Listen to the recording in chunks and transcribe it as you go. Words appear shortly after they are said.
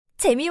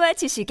재미와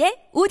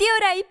지식의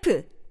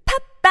오디오라이프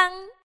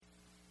팝빵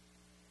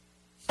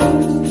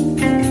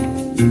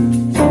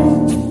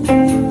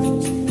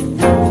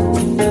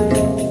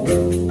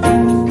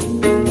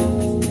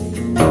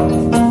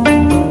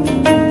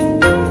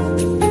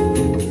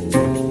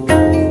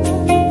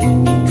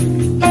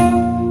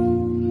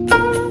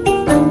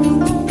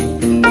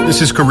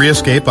This is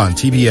Koreascape on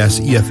TBS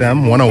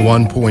EFM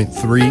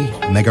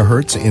 101.3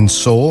 megahertz in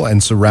Seoul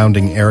and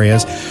surrounding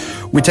areas.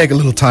 We take a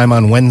little time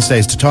on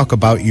Wednesdays to talk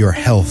about your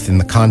health in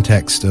the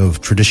context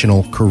of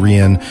traditional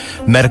Korean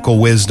medical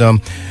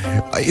wisdom.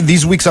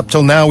 These weeks up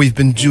till now, we've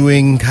been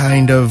doing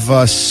kind of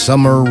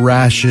summer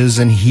rashes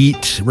and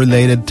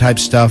heat-related type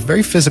stuff,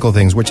 very physical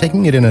things. We're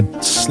taking it in a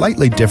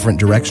slightly different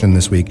direction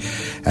this week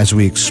as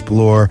we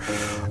explore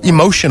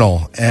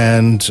emotional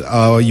and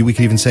we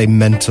could even say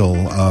mental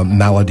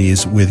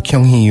maladies with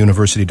KyungHee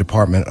University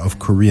Department of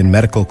Korean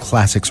Medical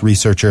Classics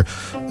researcher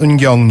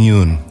Eunkyung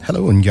Yoon.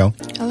 Hello, Eunkyung.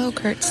 Hello,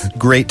 Kurt.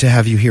 Great to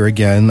have you here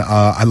again.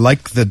 I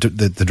like the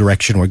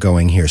direction we're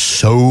going here.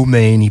 So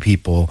many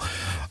people,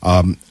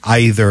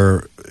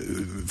 either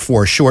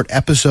for a short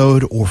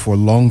episode or for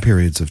long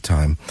periods of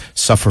time,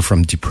 suffer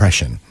from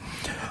depression.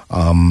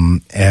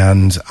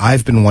 And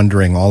I've been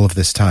wondering all of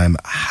this time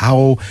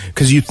how,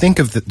 because you think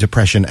of the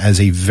depression as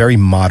a very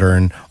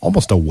modern,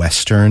 almost a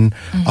Western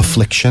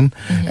affliction,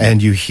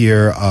 and you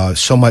hear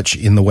so much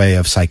in the way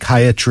of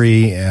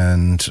psychiatry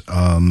and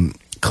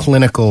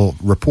clinical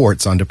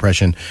reports on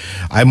depression.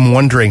 I'm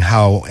wondering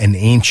how an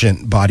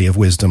ancient body of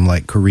wisdom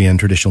like Korean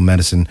traditional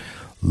medicine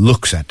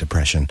looks at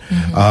depression.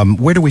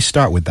 Where do we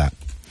start with that?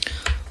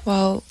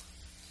 Well,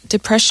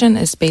 depression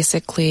is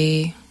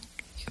basically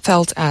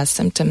felt as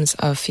symptoms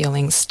of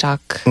feeling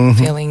stuck,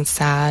 feeling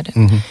sad,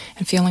 and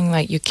feeling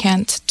like you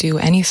can't do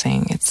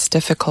anything. It's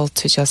difficult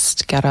to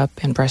just get up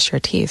and brush your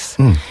teeth.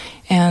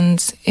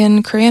 And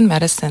in Korean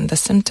medicine, the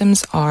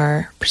symptoms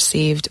are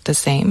perceived the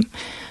same,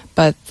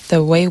 but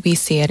the way we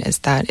see it is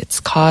that it's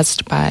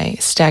caused by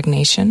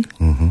stagnation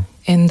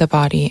in the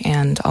body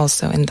and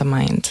also in the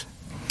mind.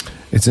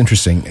 It's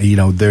interesting. You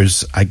know,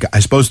 I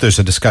suppose there's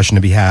a discussion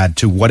to be had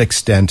to what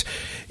extent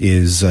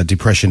is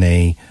depression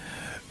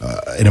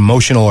an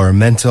emotional or a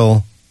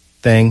mental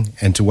thing,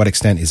 and to what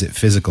extent is it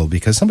physical?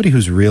 Because somebody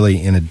who's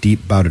really in a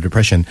deep bout of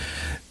depression,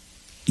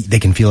 they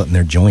can feel it in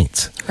their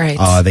joints.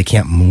 Right. They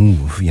can't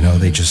move. You know,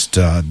 they just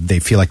they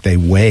feel like they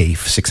weigh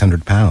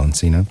 600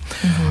 pounds. You know,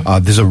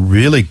 there's a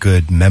really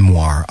good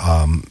memoir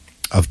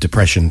of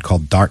depression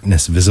called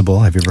Darkness Visible.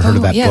 Have you ever heard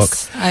of that book?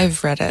 Yes,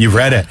 I've read it. You've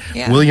read it.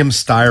 Yeah. William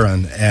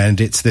Styron,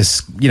 and it's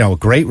this, you know, a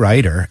great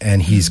writer,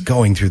 and he's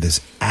going through this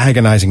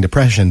agonizing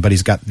depression, but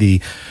he's got the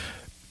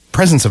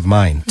presence of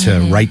mind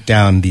to write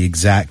down the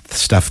exact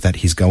stuff that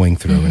he's going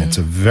through. And it's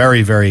a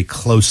very, very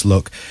close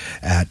look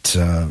at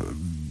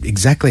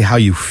exactly how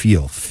you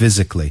feel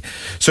physically.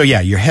 So yeah,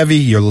 you're heavy,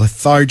 you're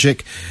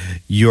lethargic,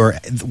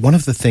 one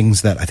of the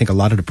things that I think a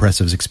lot of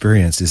depressives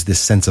experience is this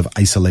sense of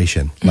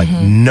isolation. Like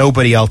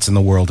nobody else in the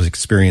world is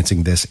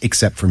experiencing this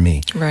except for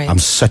me. Right. I'm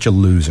such a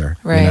loser,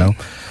 right. You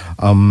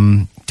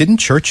know? Didn't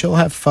Churchill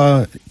have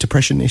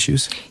depression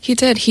issues? He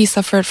did. He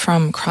suffered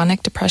from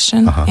chronic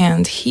depression,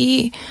 and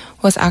he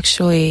was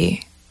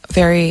actually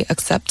very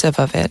acceptive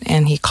of it,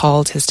 and he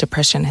called his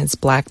depression his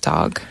black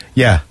dog.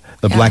 Yeah,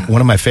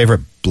 one of my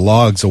favorite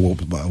blogs a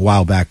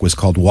while back was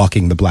called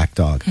Walking the Black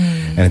Dog,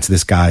 and it's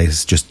this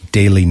guy's just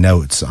daily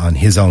notes on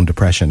his own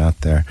depression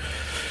out there.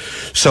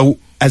 So,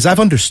 as I've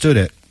understood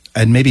it,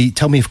 and maybe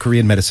tell me if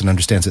Korean medicine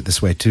understands it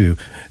this way too,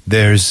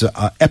 there's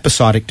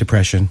episodic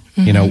depression.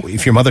 You know,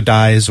 if your mother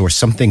dies or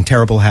something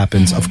terrible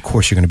happens, of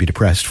course you're going to be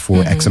depressed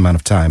for X amount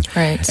of time.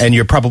 Right. And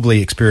you're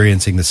probably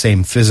experiencing the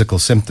same physical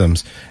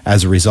symptoms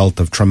as a result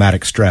of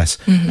traumatic stress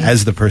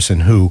as the person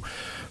who,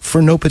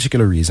 for no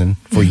particular reason,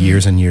 for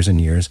years and years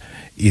and years,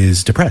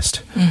 is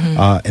depressed.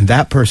 And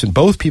that person,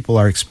 both people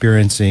are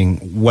experiencing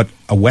what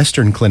a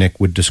Western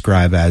clinic would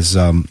describe as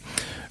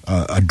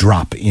a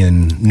drop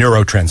in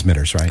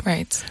neurotransmitters, right?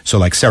 Right. So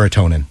like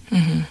serotonin,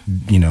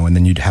 you know, and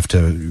then you'd have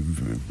to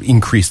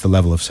increase the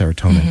level of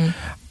serotonin.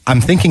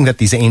 I'm thinking that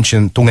these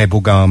ancient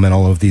동해보감 and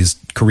all of these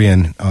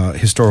Korean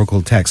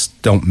historical texts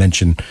don't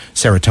mention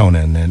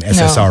serotonin and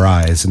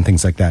SSRIs and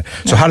things like that.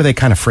 So how do they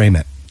kind of frame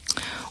it?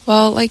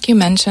 Well, like you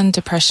mentioned,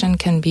 depression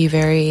can be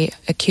very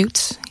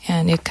acute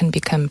and it can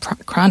become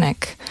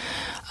chronic.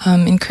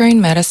 In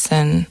Korean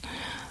medicine,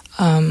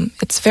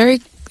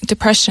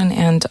 depression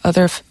and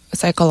other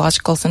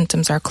psychological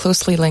symptoms are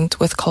closely linked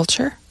with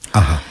culture.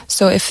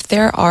 So if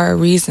there are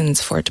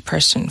reasons for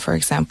depression, for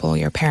example,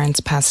 your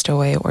parents passed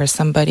away or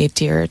somebody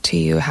dear to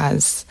you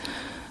has,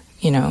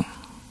 you know,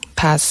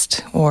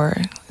 passed or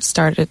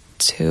started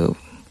to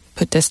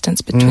put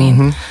distance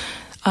between,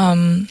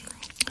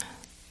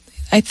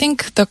 I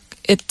think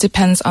it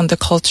depends on the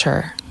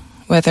culture,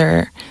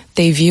 whether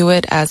they view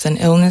it as an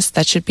illness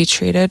that should be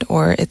treated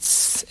or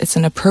it's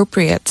an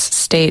appropriate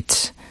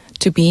state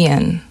to be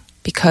in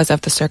because of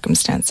the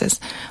circumstances.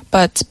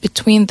 But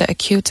between the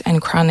acute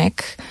and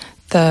chronic,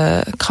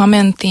 the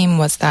common theme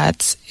was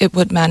that it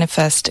would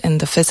manifest in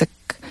the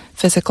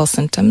physical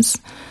symptoms.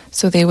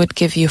 So they would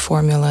give you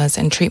formulas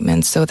and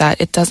treatments so that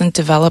it doesn't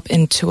develop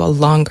into a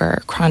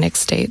longer chronic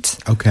state.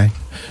 Okay.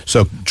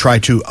 So try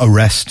to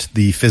arrest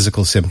the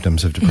physical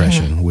symptoms of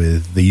depression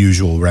with the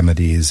usual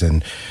remedies.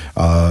 And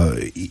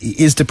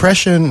is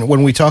depression,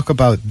 when we talk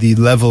about the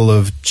level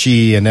of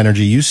chi and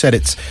energy, you said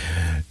it's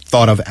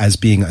thought of as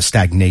being a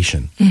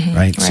stagnation,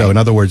 right? So in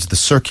other words, the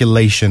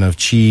circulation of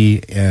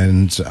chi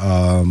and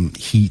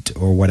heat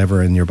or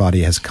whatever in your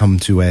body has come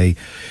to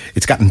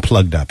it's gotten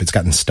plugged up, it's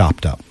gotten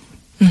stopped up.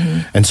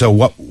 And so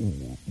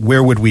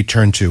where would we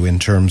turn to in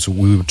terms,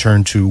 we would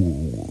turn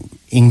to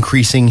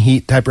increasing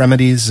heat type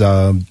remedies,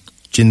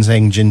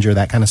 ginseng, ginger,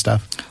 that kind of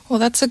stuff? Well,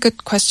 that's a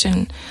good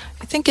question.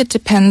 I think it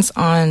depends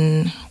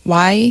on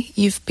why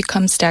you've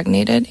become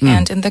stagnated.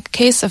 And in the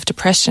case of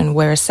depression,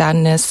 where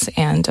sadness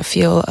and a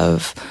feel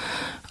of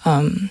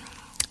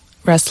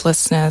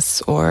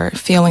restlessness or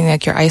feeling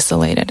like you're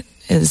isolated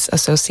is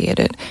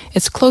associated,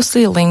 it's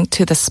closely linked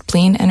to the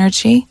spleen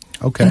energy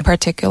in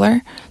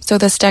particular. So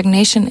the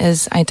stagnation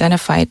is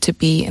identified to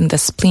be in the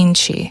spleen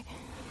chi.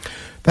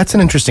 That's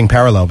an interesting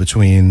parallel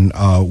between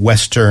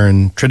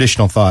Western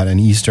traditional thought and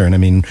Eastern. I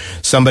mean,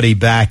 somebody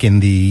back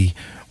in the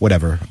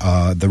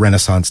the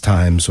Renaissance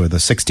times or the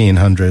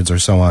 1600s or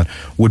so on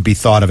would be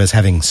thought of as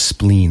having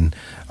spleen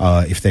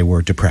if they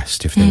were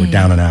depressed, if they were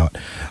down and out.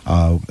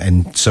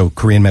 And so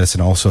Korean medicine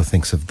also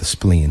thinks of the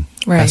spleen.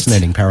 Right.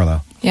 Fascinating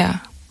parallel. Yeah.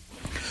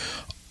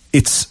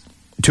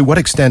 To what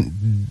extent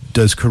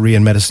does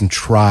Korean medicine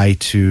try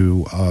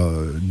to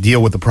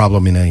deal with the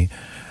problem in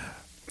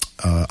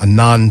a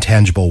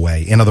non-tangible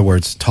way? In other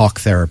words, talk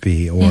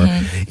therapy or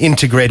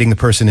integrating the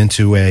person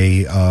into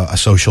a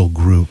social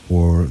group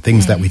or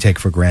things that we take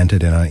for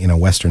granted in a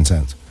Western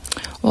sense?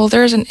 Well,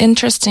 there's an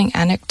interesting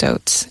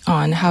anecdote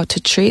on how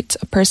to treat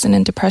a person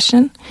in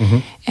depression.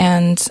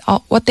 And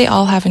what they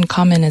all have in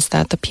common is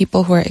that the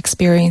people who are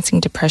experiencing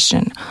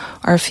depression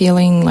are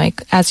feeling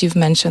like, as you've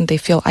mentioned, they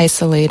feel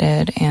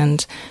isolated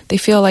and they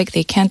feel like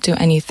they can't do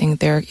anything.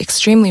 They're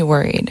extremely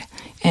worried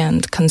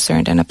and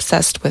concerned and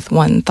obsessed with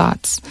one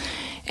thoughts.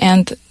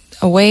 And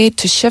a way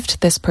to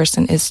shift this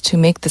person is to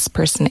make this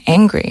person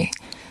angry,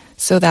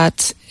 so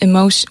that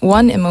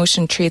one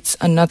emotion treats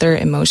another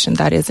emotion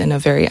that is in a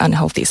very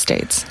unhealthy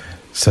state.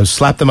 So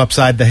slap them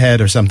upside the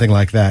head or something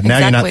like that. Exactly. Now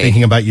you're not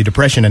thinking about your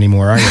depression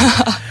anymore, are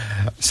you?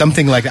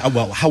 Something like that.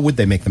 Well, how would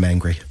they make them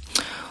angry?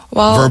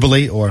 Well,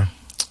 verbally or?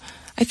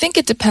 I think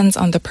it depends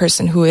on the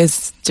person who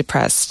is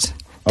depressed.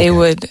 They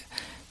would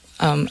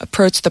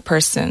approach the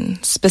person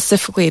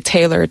specifically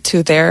tailored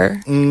to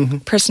their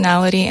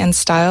personality and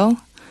style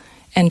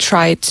and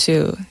try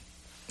to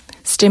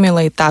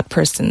stimulate that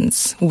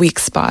person's weak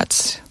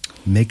spots.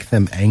 Make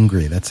them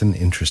angry. That's an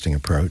interesting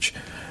approach.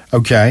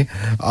 Okay.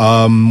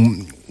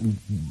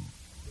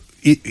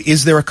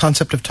 Is there a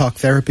concept of talk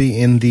therapy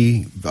in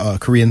the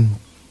Korean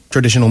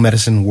traditional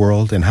medicine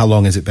world, and how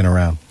long has it been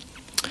around?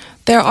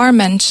 There are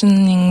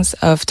mentionings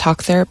of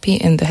talk therapy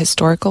in the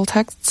historical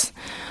texts.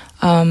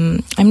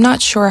 I'm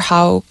not sure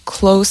how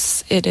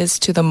close it is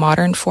to the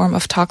modern form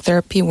of talk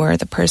therapy, where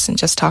the person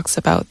just talks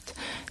about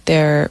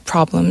their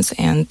problems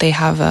and they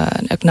have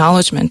an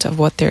acknowledgement of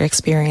what they're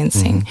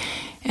experiencing.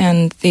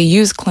 And they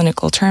use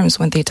clinical terms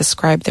when they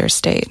describe their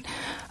state.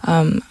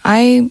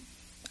 I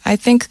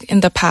think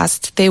in the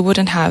past they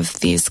wouldn't have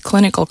these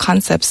clinical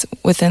concepts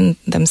within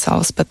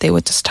themselves, but they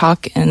would just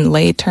talk in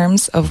lay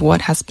terms of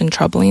what has been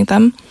troubling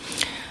them.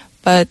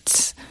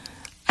 But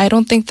I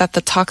don't think that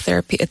the talk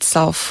therapy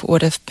itself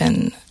would have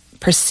been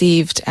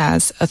perceived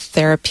as a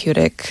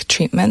therapeutic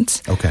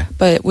treatment,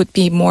 but it would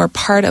be more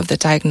part of the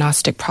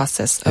diagnostic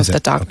process of the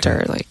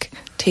doctor, like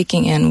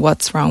taking in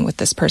what's wrong with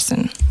this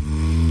person.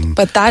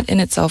 But that in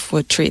itself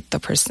would treat the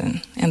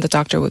person, and the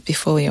doctor would be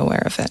fully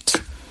aware of it.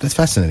 That's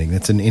fascinating.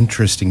 That's an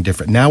interesting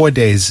difference.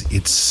 Nowadays,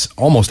 it's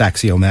almost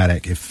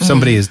axiomatic. If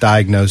somebody is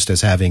diagnosed as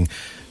having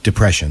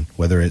depression,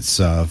 whether it's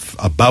a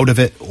bout of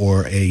it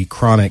or a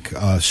chronic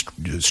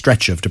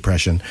stretch of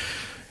depression,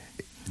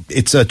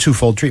 it's a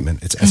twofold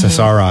treatment. It's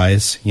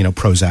SSRIs,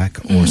 Prozac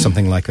or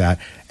something like that,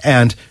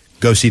 and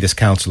go see this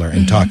counselor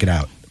and talk it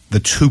out. The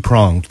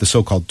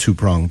so-called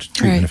two-pronged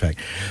treatment effect.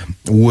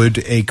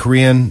 Would a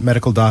Korean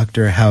medical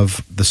doctor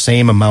have the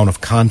same amount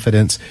of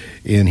confidence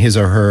in his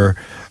or her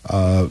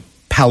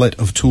palette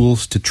of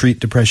tools to treat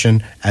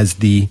depression as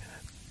the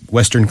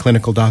Western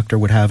clinical doctor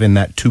would have in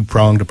that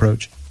two-pronged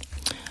approach?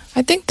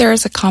 I think there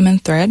is a common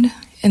thread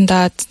in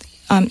that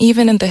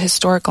even in the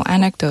historical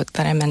anecdote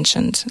that I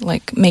mentioned,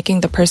 like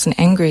making the person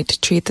angry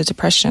to treat the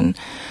depression,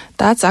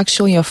 that's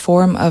actually a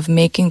form of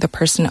making the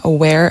person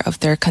aware of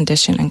their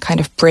condition and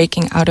kind of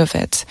breaking out of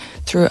it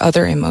through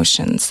other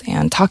emotions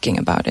and talking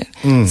about it.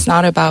 It's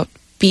not about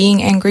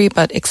being angry,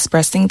 but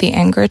expressing the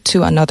anger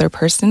to another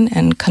person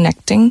and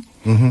connecting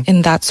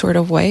in that sort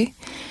of way.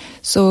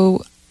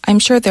 So I'm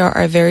sure there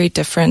are very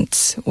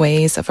different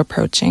ways of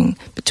approaching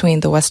between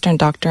the Western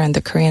doctor and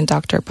the Korean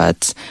doctor,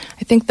 but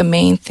I think the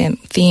main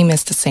theme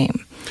is the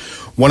same.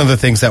 One of the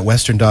things that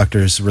Western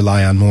doctors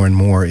rely on more and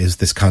more is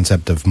this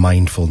concept of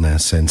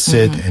mindfulness and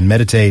sit and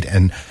meditate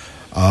and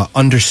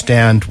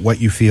understand what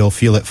you feel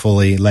it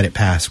fully, let it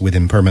pass with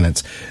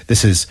impermanence.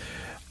 This is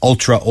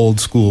ultra old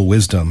school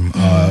wisdom.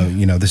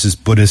 This is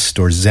Buddhist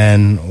or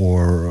Zen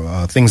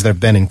or things that have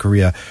been in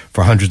Korea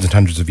for hundreds and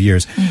hundreds of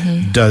years.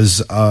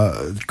 Does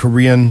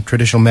Korean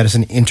traditional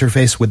medicine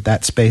interface with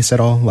that space at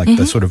all? Like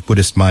the sort of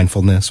Buddhist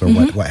mindfulness or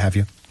what have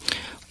you?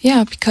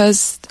 Yeah,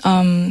 because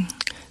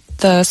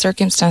the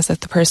circumstance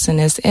that the person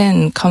is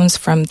in comes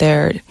from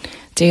their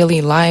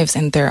daily lives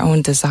and their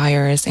own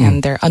desires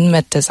and their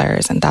unmet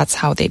desires, and that's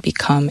how they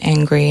become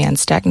angry and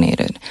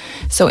stagnated.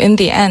 So in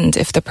the end,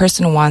 if the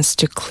person wants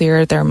to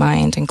clear their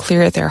mind and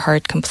clear their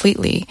heart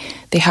completely,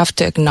 they have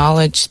to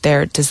acknowledge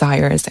their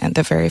desires and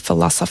the very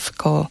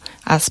philosophical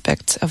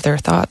aspects of their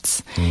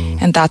thoughts.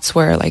 And that's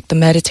where like the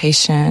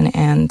meditation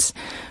and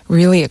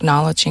really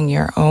acknowledging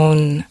your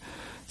own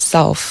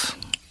self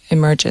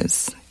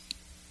emerges.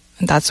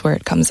 And that's where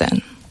it comes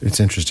in. It's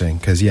interesting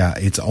because,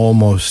 it's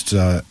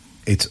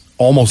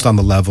almost on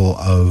the level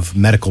of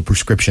medical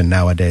prescription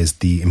nowadays,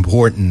 the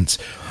importance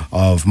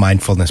of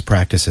mindfulness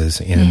practices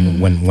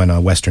when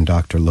a Western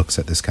doctor looks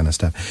at this kind of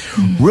stuff.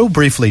 Real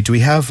briefly, do we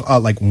have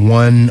like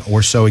one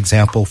or so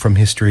example from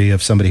history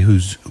of somebody who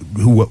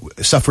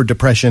suffered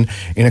depression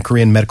in a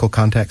Korean medical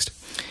context?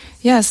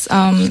 Yes,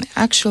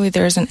 actually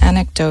there's an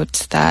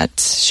anecdote that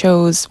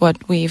shows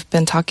what we've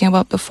been talking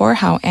about before,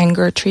 how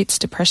anger treats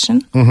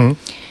depression.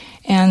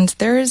 And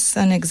there's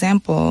an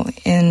example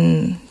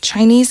in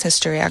Chinese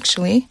history,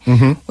 actually,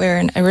 where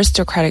an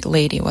aristocratic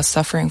lady was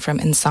suffering from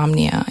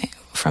insomnia,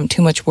 from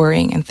too much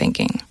worrying and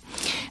thinking.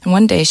 And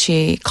one day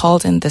she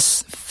called in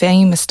this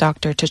famous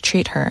doctor to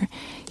treat her.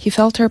 He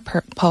felt her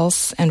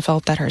pulse and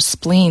felt that her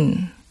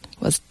spleen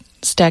was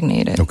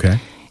stagnated. Okay.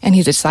 And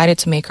he decided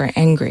to make her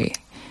angry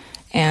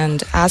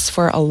and asked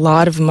for a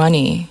lot of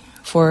money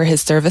for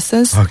his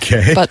services,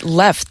 but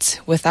left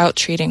without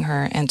treating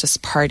her and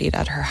just partied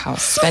at her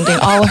house, spending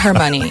all her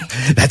money.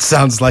 That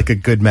sounds like a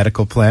good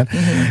medical plan.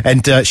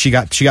 And she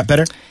got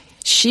better?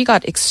 She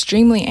got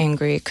extremely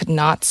angry, could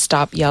not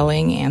stop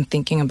yelling and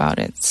thinking about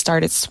it,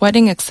 started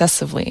sweating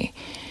excessively.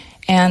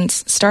 And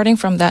starting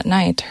from that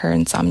night, her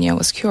insomnia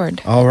was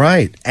cured. All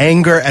right.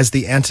 Anger as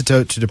the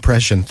antidote to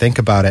depression. Think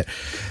about it.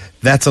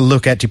 That's a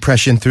look at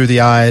depression through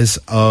the eyes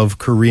of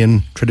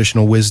Korean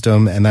traditional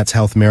wisdom, and that's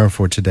Health Mirror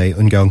for today.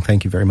 Eunkyung,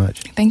 thank you very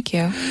much. Thank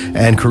you.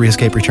 And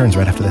Koreascape returns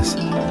right after this.